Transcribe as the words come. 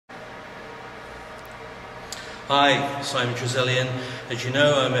Hi, Simon Trezelyan. As you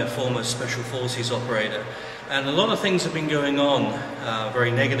know, I'm a former Special Forces operator, and a lot of things have been going on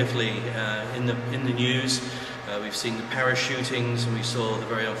very negatively in the news. We've seen the Paris shootings, and we saw the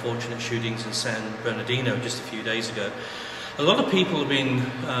very unfortunate shootings in San Bernardino just a few days ago. A lot of people have been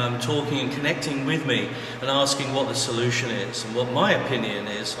talking and connecting with me and asking what the solution is and what my opinion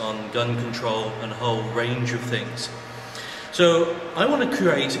is on gun control and a whole range of things. So I want to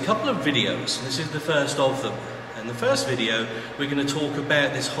create a couple of videos, and this is the first of them. In the first video, we're going to talk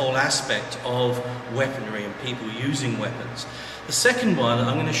about this whole aspect of weaponry and people using weapons. The second one,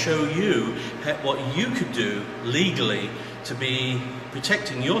 I'm going to show you what you could do legally to be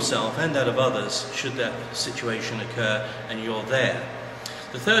protecting yourself and that of others should that situation occur and you're there.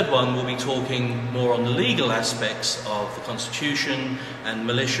 The third one will be talking more on the legal aspects of the Constitution and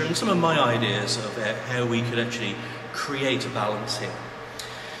militia and some of my ideas of how we could actually create a balance here.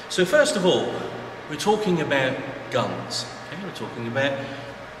 So first of all, we're talking about guns. Okay? We're talking about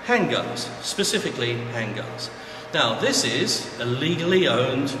handguns, specifically handguns. Now, this is a legally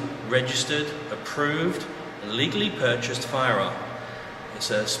owned, registered, approved, and legally purchased firearm.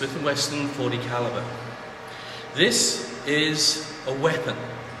 It's a Smith & Wesson .40 caliber. This is a weapon.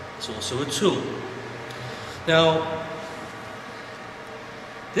 It's also a tool. Now,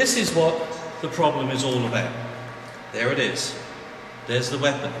 this is what the problem is all about. There it is. There's the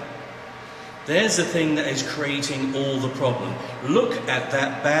weapon. There's the thing that is creating all the problem. Look at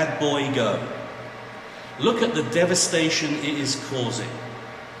that bad boy go. Look at the devastation it is causing.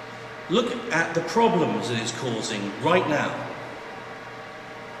 Look at the problems it is causing right now.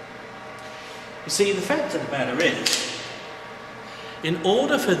 You see, the fact of the matter is, in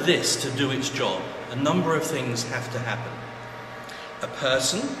order for this to do its job, a number of things have to happen. A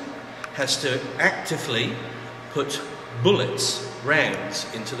person has to actively put bullets, rounds,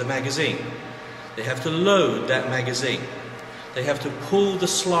 into the magazine. They have to load that magazine. They have to pull the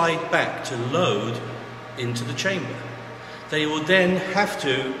slide back to load into the chamber. They will then have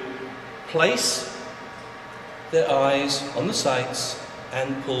to place their eyes on the sights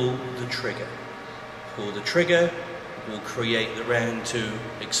and pull the trigger. Pull the trigger will create the round to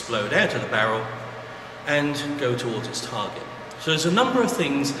explode out of the barrel and go towards its target. So there's a number of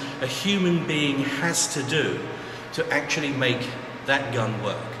things a human being has to do to actually make that gun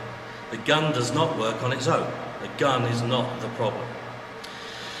work. The gun does not work on its own. The gun is not the problem.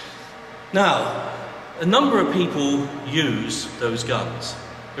 Now, a number of people use those guns.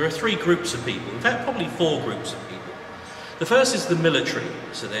 There are three groups of people, in fact probably four groups of people. The first is the military,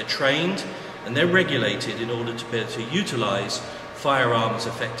 so they're trained and they're regulated in order to be able to utilize firearms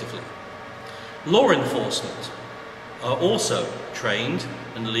effectively. Law enforcement are also trained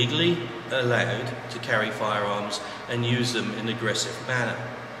and legally allowed to carry firearms and use them in an aggressive manner.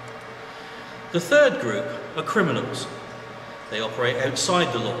 The third group are criminals. They operate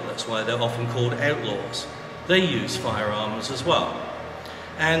outside the law, that's why they're often called outlaws. They use firearms as well.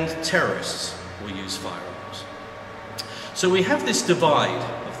 And terrorists will use firearms. So we have this divide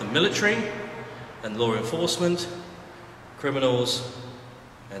of the military and law enforcement, criminals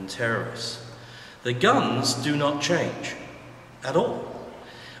and terrorists. The guns do not change at all.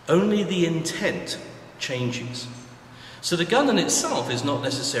 Only the intent changes. So the gun in itself is not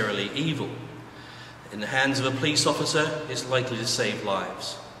necessarily evil. In the hands of a police officer, it's likely to save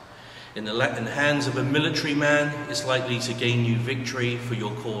lives. In the hands of a military man, it's likely to gain you victory for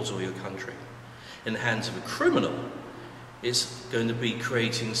your cause or your country. In the hands of a criminal, it's going to be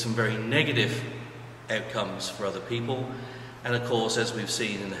creating some very negative outcomes for other people. And of course, as we've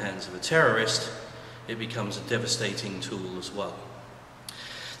seen in the hands of a terrorist, it becomes a devastating tool as well.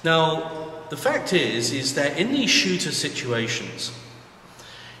 Now, the fact is that in these shooter situations,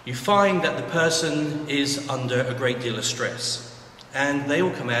 you find that the person is under a great deal of stress, and they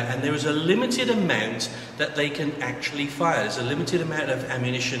will come out and there is a limited amount that they can actually fire. There's a limited amount of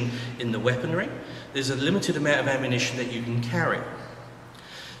ammunition in the weaponry. There's a limited amount of ammunition that you can carry.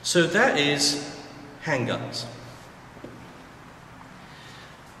 So that is handguns.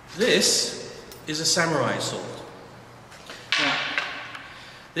 This is a samurai sword. Now,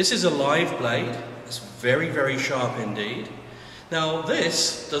 this is a live blade. It's very, very sharp indeed. Now,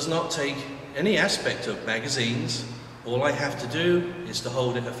 this does not take any aspect of magazines. All I have to do is to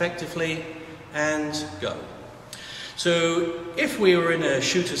hold it effectively and go. So, if we were in a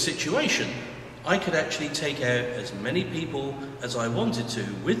shooter situation, I could actually take out as many people as I wanted to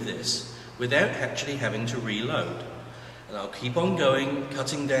with this without actually having to reload. And I'll keep on going,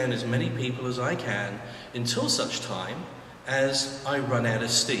 cutting down as many people as I can until such time as I run out of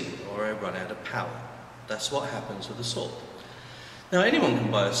steam or I run out of power. That's what happens with a sword. Now, anyone can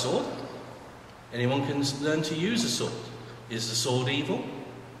buy a sword. Anyone can learn to use a sword. Is the sword evil?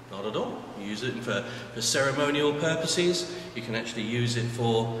 Not at all. You use it for ceremonial purposes. You can actually use it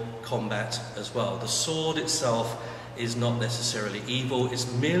for combat as well. The sword itself is not necessarily evil.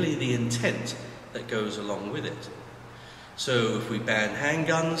 It's merely the intent that goes along with it. So if we ban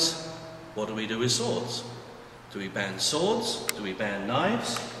handguns, what do we do with swords? Do we ban swords? Do we ban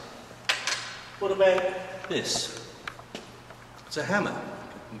knives? What about this? It's a hammer.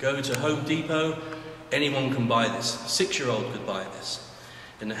 You can go to Home Depot, anyone can buy this. A 6-year-old could buy this.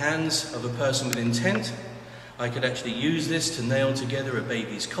 In the hands of a person with intent, I could actually use this to nail together a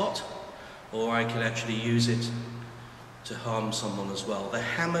baby's cot, or I could actually use it to harm someone as well. The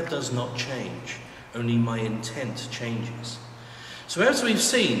hammer does not change, only my intent changes. So as we've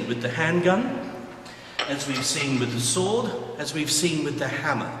seen with the handgun, as we've seen with the sword, as we've seen with the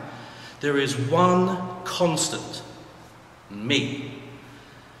hammer, there is one constant: me.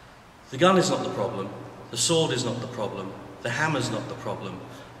 The gun is not the problem, the sword is not the problem, the hammer's not the problem,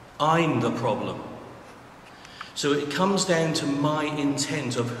 I'm the problem. So it comes down to my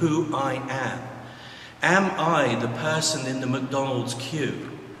intent of who I am. Am I the person in the McDonald's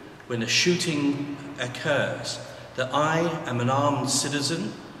queue when a shooting occurs, that I am an armed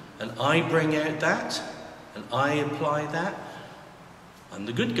citizen and I bring out that and I apply that? I'm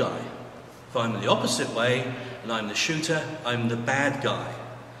the good guy. If I'm the opposite way and I'm the shooter, I'm the bad guy.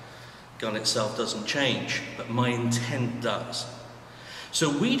 Gun itself doesn't change, but my intent does. So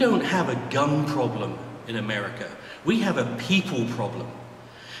we don't have a gun problem in America. We have a people problem.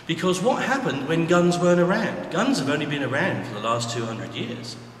 Because what happened when guns weren't around? Guns have only been around for the last 200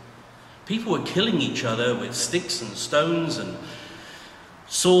 years. People were killing each other with sticks and stones and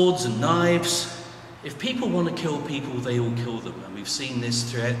swords and knives. If people want to kill people, they all kill them. And we've seen this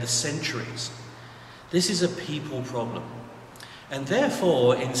throughout the centuries. This is a people problem. And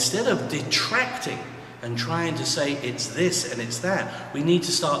therefore, instead of detracting and trying to say it's this and it's that, we need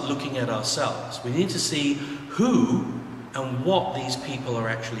to start looking at ourselves. We need to see who and what these people are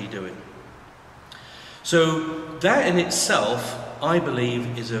actually doing. So that in itself, I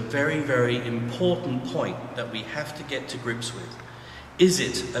believe, is a very, very important point that we have to get to grips with. Is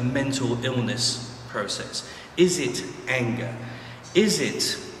it a mental illness process? Is it anger? Is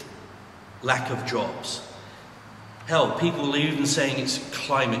it lack of jobs? Hell, people are even saying it's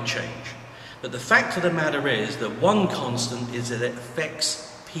climate change. But the fact of the matter is that one constant is that it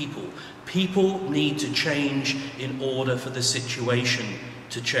affects people. People need to change in order for the situation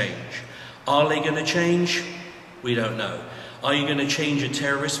to change. Are they going to change? We don't know. Are you going to change a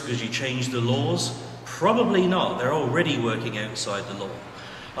terrorist because you changed the laws? Probably not. They're already working outside the law.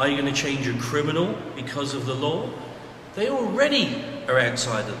 Are you going to change a criminal because of the law? They already are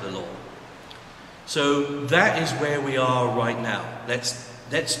outside of the law. So that is where we are right now.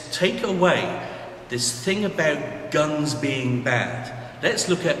 Let's take away this thing about guns being bad. Let's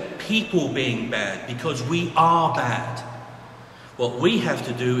look at people being bad, because we are bad. What we have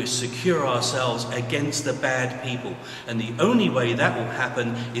to do is secure ourselves against the bad people. And the only way that will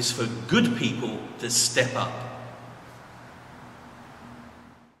happen is for good people to step up.